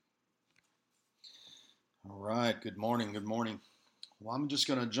All right. Good morning. Good morning. Well, I'm just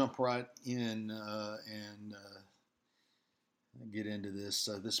going to jump right in and get into this.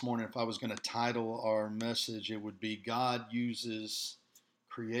 This morning, if I was going to title our message, it would be God Uses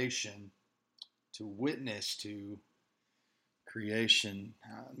Creation to Witness to Creation.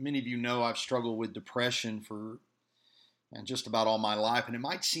 Many of you know I've struggled with depression for and just about all my life, and it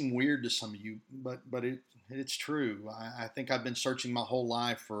might seem weird to some of you, but it's true. I think I've been searching my whole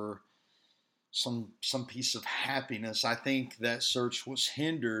life for some piece of happiness. I think that search was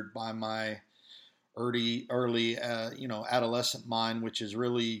hindered by my early adolescent mind, which is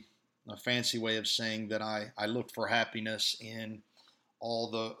really a fancy way of saying that I looked for happiness in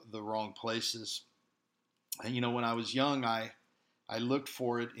all the wrong places. And when I was young, I looked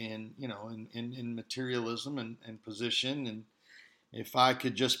for it in materialism and position, and if I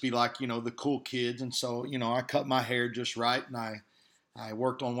could just be like the cool kids. And so I cut my hair just right, and I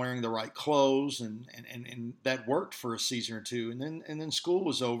worked on wearing the right clothes, and that worked for a season or two. And then school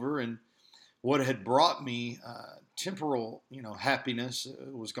was over, and what had brought me temporal happiness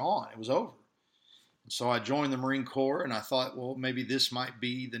was gone. It was over. And so I joined the Marine Corps, and I thought, well, maybe this might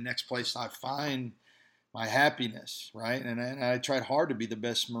be the next place I find my happiness, right? And I tried hard to be the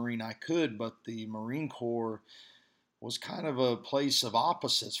best Marine I could, but the Marine Corps was kind of a place of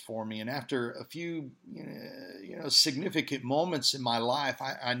opposites for me. And after a few, significant moments in my life,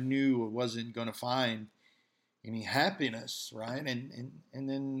 I knew I wasn't going to find any happiness, right? And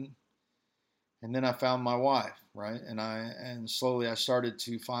then I found my wife, right? And slowly I started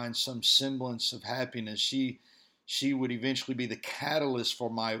to find some semblance of happiness. She would eventually be the catalyst for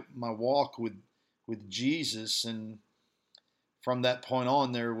my walk with Jesus. And from that point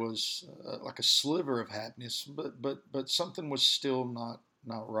on, there was like a sliver of happiness, but something was still not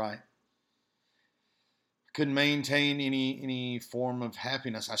right. I couldn't maintain any form of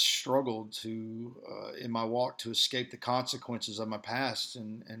happiness. I struggled to in my walk to escape the consequences of my past,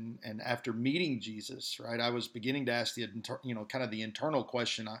 and after meeting Jesus, right, I was beginning to ask the kind of the internal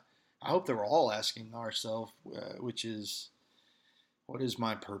question. I hope that we're all asking ourselves, which is, what is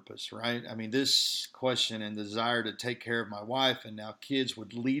my purpose, right? I mean, this question and the desire to take care of my wife and now kids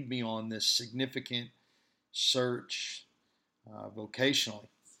would lead me on this significant search vocationally.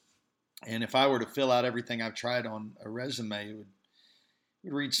 And if I were to fill out everything I've tried on a resume, it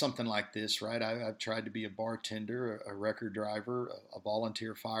would read something like this, right? I've tried to be a bartender, a record driver, a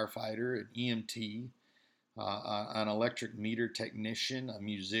volunteer firefighter, an EMT, an electric meter technician, a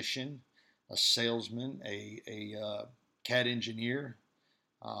musician, a salesman, a CAD engineer,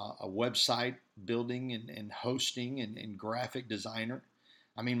 a website building and hosting and graphic designer.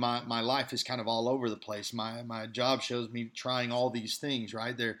 I mean, my life is kind of all over the place. My job shows me trying all these things,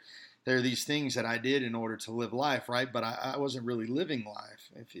 right? There are these things that I did in order to live life, right? But I wasn't really living life,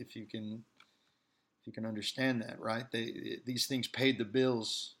 if you can understand that, right? These things paid the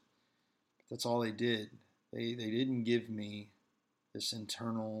bills. That's all they did. They didn't give me this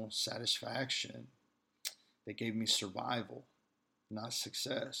internal satisfaction. They gave me survival, not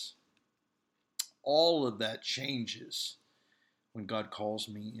success. All of that changes when God calls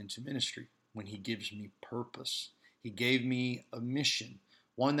me into ministry, when He gives me purpose. He gave me a mission,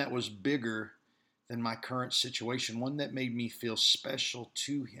 one that was bigger than my current situation, one that made me feel special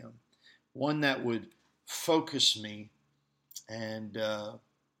to Him, one that would focus me and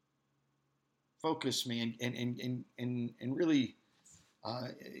and really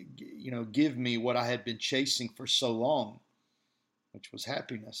give me what I had been chasing for so long, which was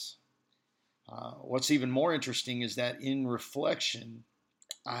happiness. What's even more interesting is that in reflection,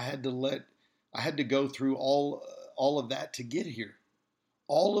 I had to let I had to go through all of that to get here.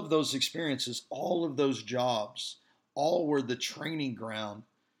 All of those experiences, all of those jobs, all were the training ground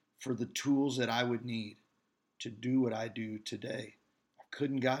for the tools that I would need to do what I do today. I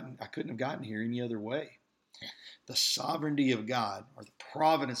couldn't have gotten here any other way. The sovereignty of God, or the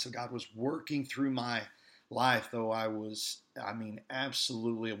providence of God, was working through my life, though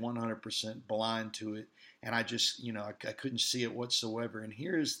absolutely 100% blind to it. And I couldn't see it whatsoever. And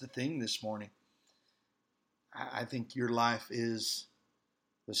here's the thing this morning. I think your life is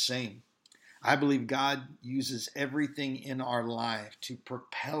the same. I believe God uses everything in our life to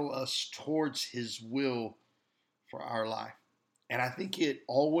propel us towards His will for our life. And I think it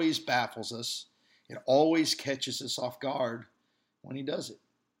always baffles us. It always catches us off guard when He does it.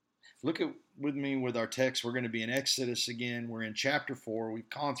 Look at with me with our text. We're going to be in Exodus again. We're in chapter 4. We've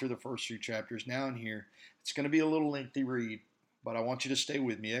gone through the first 3 chapters. Now in here, it's going to be a little lengthy read, but I want you to stay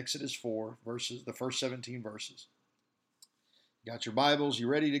with me. Exodus 4, the first 17 verses. Got your Bibles? You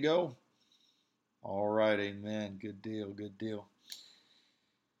ready to go? All right, amen. Good deal, good deal.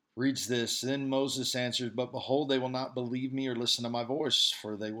 reads this. Then Moses answers, but behold, they will not believe me or listen to my voice,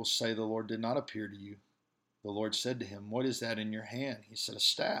 for they will say the Lord did not appear to you. The Lord said to him, what is that in your hand? He said, a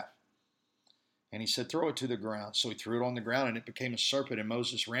staff. And he said, throw it to the ground. So he threw it on the ground, and it became a serpent, and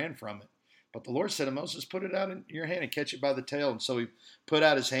Moses ran from it. But the Lord said to Moses, put it out in your hand and catch it by the tail. And so he put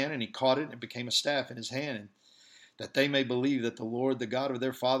out his hand, and he caught it, and it became a staff in his hand. And that they may believe that the Lord, the God of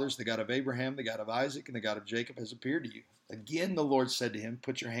their fathers, the God of Abraham, the God of Isaac, and the God of Jacob has appeared to you. Again the Lord said to him,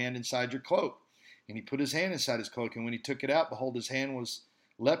 put your hand inside your cloak. And he put his hand inside his cloak, and when he took it out, behold, his hand was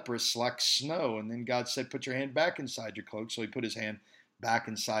leprous like snow. And then God said, put your hand back inside your cloak. So he put his hand back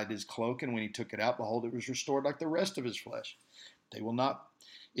inside his cloak, and when he took it out, behold, it was restored like the rest of his flesh.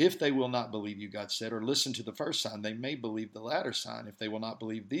 If they will not believe you, God said, or listen to the first sign, they may believe the latter sign. If they will not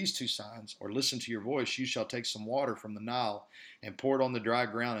believe these two signs, or listen to your voice, you shall take some water from the Nile and pour it on the dry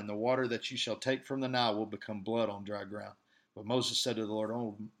ground, and the water that you shall take from the Nile will become blood on dry ground. But Moses said to the Lord,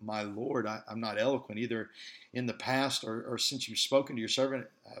 oh, my Lord, I'm not eloquent, either in the past or since you've spoken to your servant,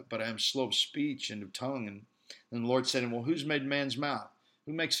 but I am slow of speech and of tongue. And then the Lord said to him, well, who's made man's mouth?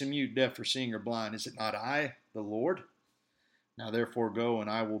 Who makes him mute, deaf, or seeing, or blind? Is it not I, the Lord? Now therefore go, and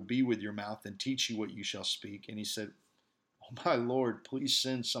I will be with your mouth and teach you what you shall speak. And he said, oh, my Lord, please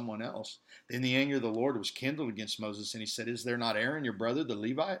send someone else. Then the anger of the Lord was kindled against Moses, and he said, is there not Aaron, your brother, the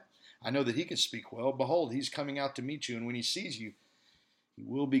Levite? I know that he can speak well. Behold, he's coming out to meet you, and when he sees you, he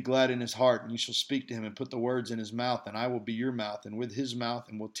will be glad in his heart, and you shall speak to him and put the words in his mouth, and I will be your mouth, and with his mouth,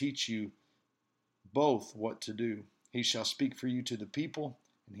 and will teach you both what to do. He shall speak for you to the people,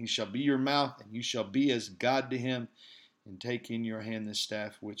 and he shall be your mouth, and you shall be as God to him, and take in your hand this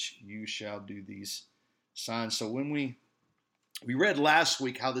staff, which you shall do these signs. So when we read last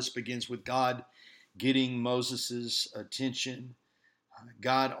week how this begins with God getting Moses' attention.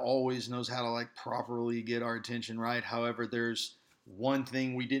 God always knows how to properly get our attention, right? However, there's one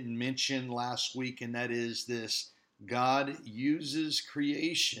thing we didn't mention last week, and that is this: God uses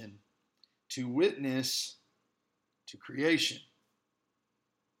creation to witness to creation.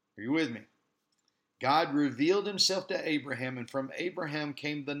 Are you with me? God revealed himself to Abraham, and from Abraham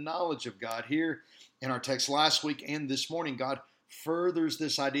came the knowledge of God. Here in our text last week and this morning, God furthers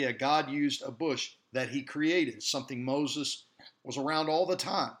this idea. God used a bush that he created, something Moses was around all the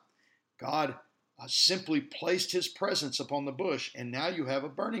time. God simply placed his presence upon the bush, and now you have a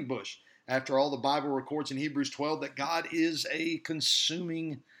burning bush. After all, the Bible records in Hebrews 12 that God is a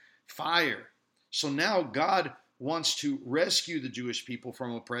consuming fire. So now God wants to rescue the Jewish people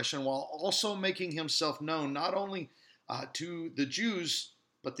from oppression while also making himself known not only to the Jews,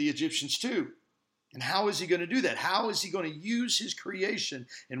 but the Egyptians too. And how is he going to do that? How is he going to use his creation,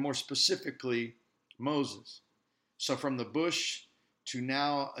 and more specifically, Moses? So from the bush to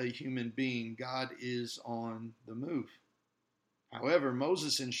now a human being, God is on the move. However,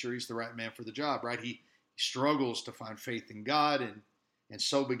 Moses isn't sure he's the right man for the job, right? He struggles to find faith in God, and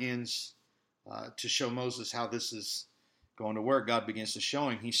so begins to show Moses how this is going to work. God begins to show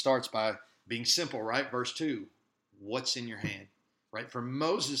him. He starts by being simple, right? Verse 2, what's in your hand? Right? For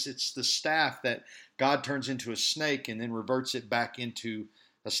Moses, it's the staff that God turns into a snake and then reverts it back into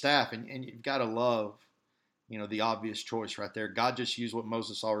a staff. And you've got to love, the obvious choice right there. God just used what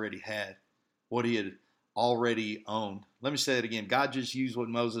Moses already had, what he had already owned. Let me say it again. God just used what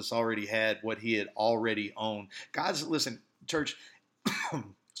Moses already had, what he had already owned. Listen, church,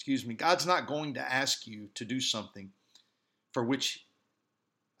 excuse me, God's not going to ask you to do something for which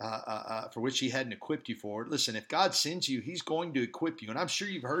he hadn't equipped you for. Listen, if God sends you, he's going to equip you. And I'm sure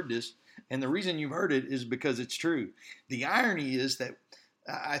you've heard this, and the reason you've heard it is because it's true. The irony is that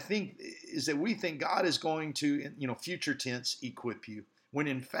we think God is going to, future tense, equip you, when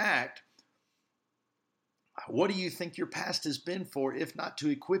in fact, what do you think your past has been for, if not to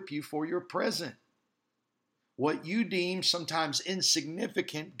equip you for your present? What you deem sometimes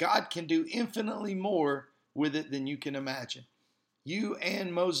insignificant, God can do infinitely more with it than you can imagine. You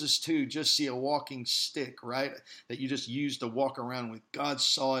and Moses too just see a walking stick, right? That you just used to walk around with. God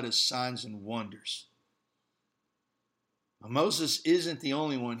saw it as signs and wonders. Now, Moses isn't the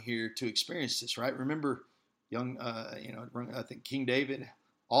only one here to experience this, right? Remember, I think King David,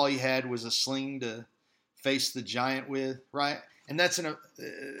 all he had was a sling to face the giant with, right? And that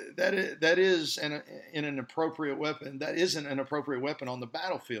is an appropriate weapon. That isn't an appropriate weapon on the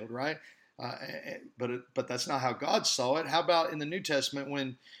battlefield, right? But that's not how God saw it. How about in the New Testament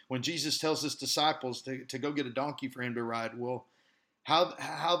when Jesus tells his disciples to go get a donkey for him to ride? Well,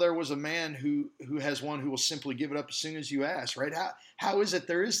 How there was a man who has one who will simply give it up as soon as you ask, right? How is it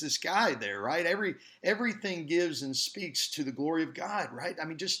there is this guy there, right? Everything gives and speaks to the glory of God, right? I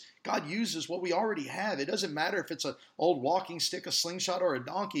mean, just God uses what we already have. It doesn't matter if it's an old walking stick, a slingshot, or a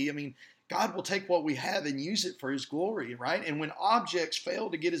donkey. I mean, God will take what we have and use it for his glory, right? And when objects fail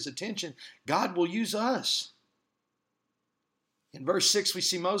to get his attention, God will use us. In verse 6, we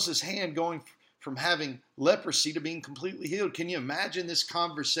see Moses' hand going from having leprosy to being completely healed. Can you imagine this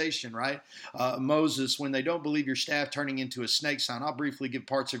conversation, right? Moses, when they don't believe your staff, turning into a snake sign. I'll briefly give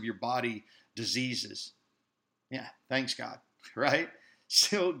parts of your body diseases. Yeah, thanks, God, right?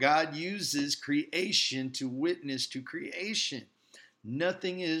 Still, God uses creation to witness to creation.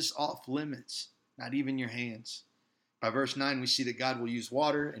 Nothing is off limits, not even your hands. By verse 9, we see that God will use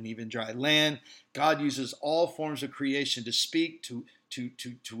water and even dry land. God uses all forms of creation to speak, to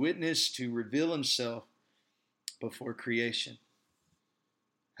witness, to reveal himself before creation.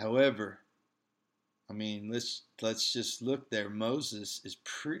 However, I mean, let's just look there. Moses is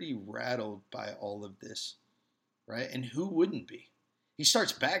pretty rattled by all of this, right? And who wouldn't be? He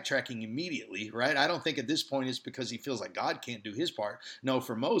starts backtracking immediately, right? I don't think at this point it's because he feels like God can't do his part. No,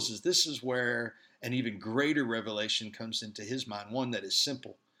 for Moses, this is where an even greater revelation comes into his mind, one that is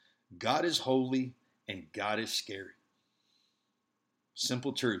simple. God is holy and God is scary.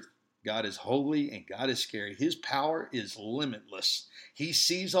 Simple truth. God is holy and God is scary. His power is limitless. He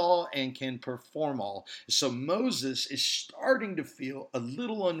sees all and can perform all. So Moses is starting to feel a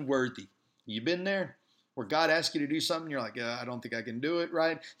little unworthy. You been there? Where God asks you to do something, you're like, I don't think I can do it,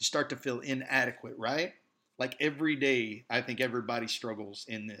 right? You start to feel inadequate, right? Like every day, I think everybody struggles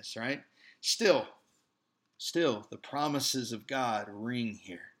in this, right? Still, the promises of God ring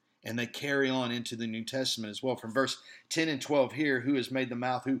here. And they carry on into the New Testament as well. From verse 10 and 12 here, who has made the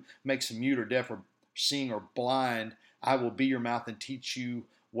mouth, who makes a mute or deaf or seeing or blind, I will be your mouth and teach you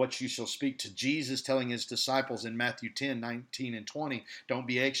what you shall speak. To Jesus telling his disciples in Matthew 10, 19 and 20, don't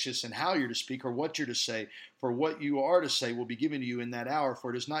be anxious in how you're to speak or what you're to say, for what you are to say will be given to you in that hour,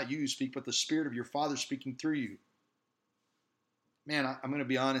 for it is not you who speak, but the Spirit of your Father speaking through you. Man, I'm going to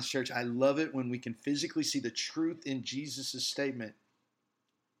be honest, church. I love it when we can physically see the truth in Jesus' statement,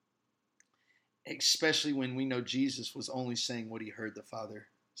 especially when we know Jesus was only saying what he heard the Father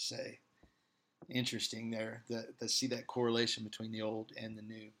say. Interesting there, to see that correlation between the old and the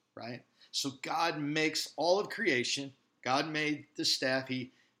new, right? So God makes all of creation. God made the staff.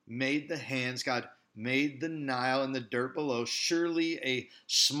 He made the hands. God made the Nile and the dirt below. Surely a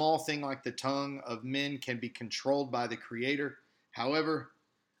small thing like the tongue of men can be controlled by the Creator. However,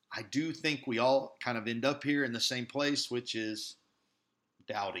 I do think we all kind of end up here in the same place, which is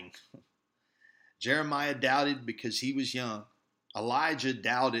doubting. Jeremiah doubted because he was young. Elijah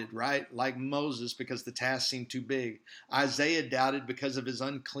doubted, right? Like Moses, because the task seemed too big. Isaiah doubted because of his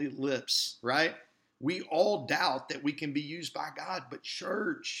unclean lips, right? We all doubt that we can be used by God. But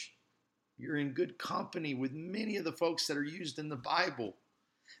church, you're in good company with many of the folks that are used in the Bible.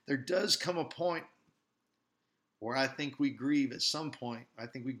 There does come a point where I think we grieve at some point. I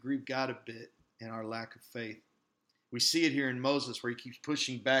think we grieve God a bit in our lack of faith. We see it here in Moses where he keeps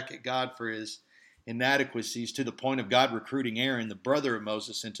pushing back at God for his inadequacies to the point of God recruiting Aaron, the brother of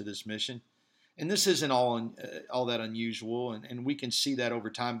Moses, into this mission. And this isn't all that unusual, and we can see that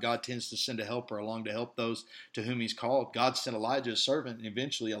over time. God tends to send a helper along to help those to whom he's called. God sent Elijah, a servant, and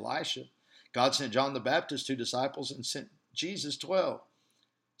eventually Elisha. God sent John the Baptist, 2 disciples, and sent Jesus, 12.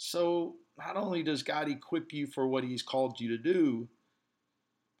 So not only does God equip you for what he's called you to do,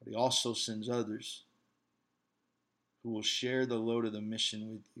 but he also sends others who will share the load of the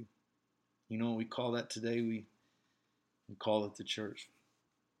mission with you. You know what we call that today? We call it the church.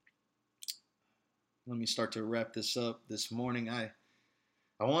 Let me start to wrap this up this morning. I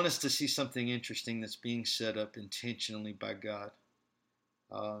want us to see something interesting that's being set up intentionally by God.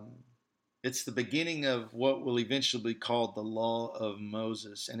 It's the beginning of what will eventually be called the Law of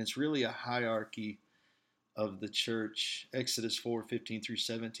Moses, and it's really a hierarchy of the church. Exodus 4:15 through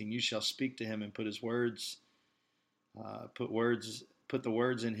 17. You shall speak to him and put his words, put the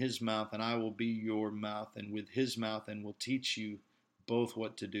words in his mouth, and I will be your mouth, and with his mouth, and will teach you both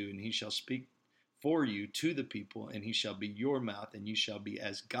what to do. And he shall speak for you to the people, and he shall be your mouth, and you shall be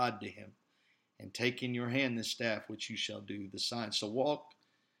as God to him. And take in your hand the staff which you shall do the sign. So walk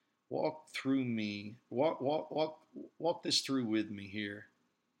this through with me here.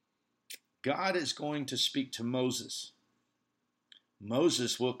 God is going to speak to Moses.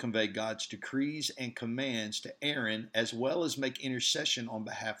 Moses will convey God's decrees and commands to Aaron, as well as make intercession on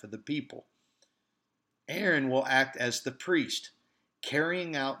behalf of the people. Aaron will act as the priest,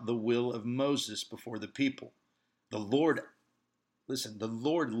 carrying out the will of Moses before the people. The Lord Listen, the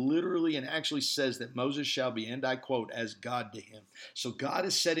Lord literally and actually says that Moses shall be, and I quote, as God to him. So God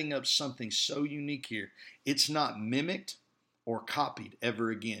is setting up something so unique here. It's not mimicked or copied ever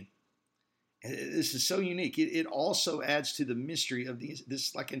again. This is so unique. It also adds to the mystery of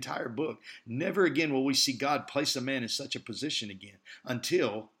this like entire book. Never again will we see God place a man in such a position again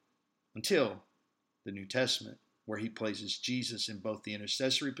until the New Testament, where he places Jesus in both the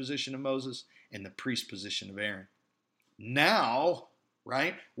intercessory position of Moses and the priest position of Aaron. Now,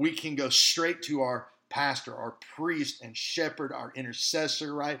 right, we can go straight to our pastor, our priest and shepherd, our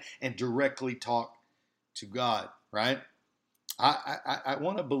intercessor, right, and directly talk to God, right? I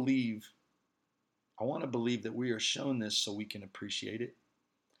want to believe that we are shown this so we can appreciate it.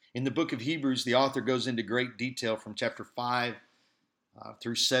 In the book of Hebrews, the author goes into great detail from chapter 5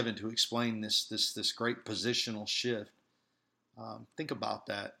 through 7 to explain this great positional shift. Think about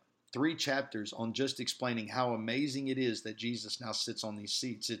that. 3 chapters on just explaining how amazing it is that Jesus now sits on these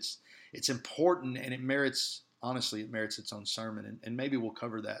seats. It's important, and it merits its own sermon, and maybe we'll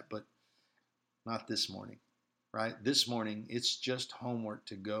cover that, but not this morning, right? This morning, it's just homework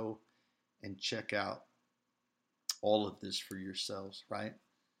to go and check out all of this for yourselves, right?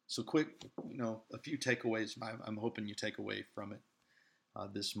 So quick, a few takeaways I'm hoping you take away from it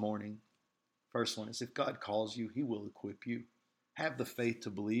this morning. First one is, if God calls you, he will equip you. Have the faith to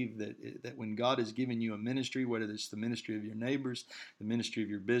believe that when God has given you a ministry, whether it's the ministry of your neighbors, the ministry of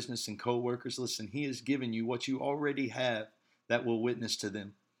your business and co-workers, listen, he has given you what you already have that will witness to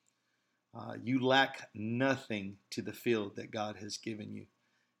them. You lack nothing to the field that God has given you,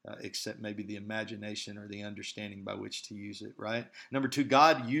 except maybe the imagination or the understanding by which to use it, right? Number 2,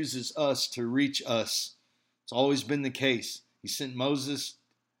 God uses us to reach us. It's always been the case. He sent Moses,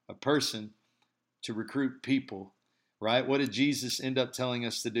 a person, to recruit people. Right? What did Jesus end up telling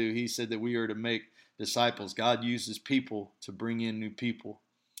us to do? He said that we are to make disciples. God uses people to bring in new people.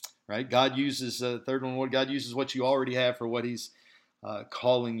 Right? God uses, third one, God uses what you already have for what he's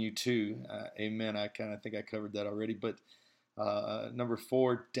calling you to. Amen. I kind of think I covered that already. But number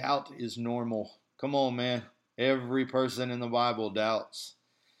 4, doubt is normal. Come on, man. Every person in the Bible doubts.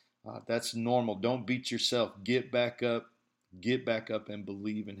 That's normal. Don't beat yourself. Get back up. Get back up and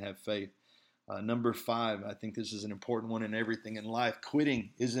believe and have faith. Number 5, I think this is an important one in everything in life. Quitting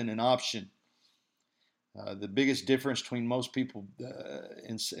isn't an option. The biggest difference between most people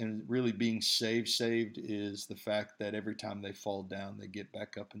and really being saved is the fact that every time they fall down, they get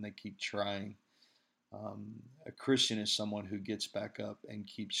back up and they keep trying. A Christian is someone who gets back up and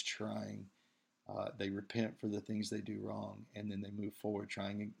keeps trying. They repent for the things they do wrong, and then they move forward,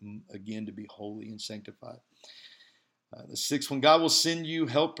 trying again to be holy and sanctified. The 6th one, God will send you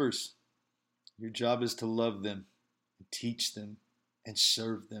helpers. Your job is to love them, and teach them, and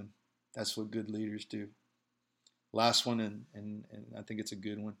serve them. That's what good leaders do. Last one, and I think it's a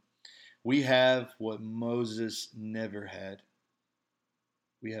good one. We have what Moses never had.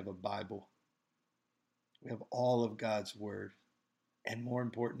 We have a Bible. We have all of God's Word. And more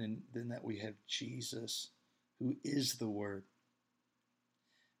important than that, we have Jesus, who is the Word.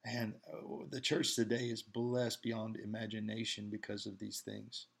 And the church today is blessed beyond imagination because of these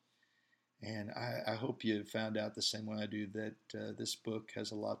things. And I hope you found out the same way I do that this book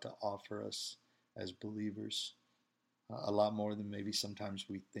has a lot to offer us as believers, a lot more than maybe sometimes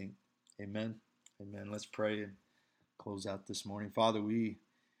we think. Amen. Amen. Let's pray and close out this morning. Father, we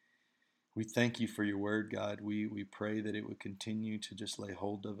thank you for your word, God. We pray that it would continue to just lay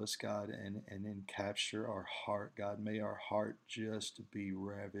hold of us, God, and then capture our heart, God. May our heart just be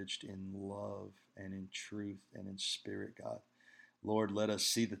ravaged in love and in truth and in spirit, God. Lord, let us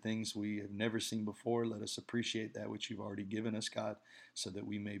see the things we have never seen before. Let us appreciate that which you've already given us, God, so that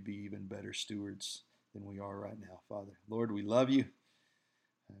we may be even better stewards than we are right now, Father. Lord, we love you,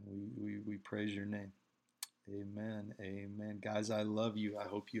 and we praise your name. Amen. Amen. Guys, I love you. I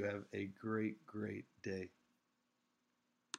hope you have a great, great day.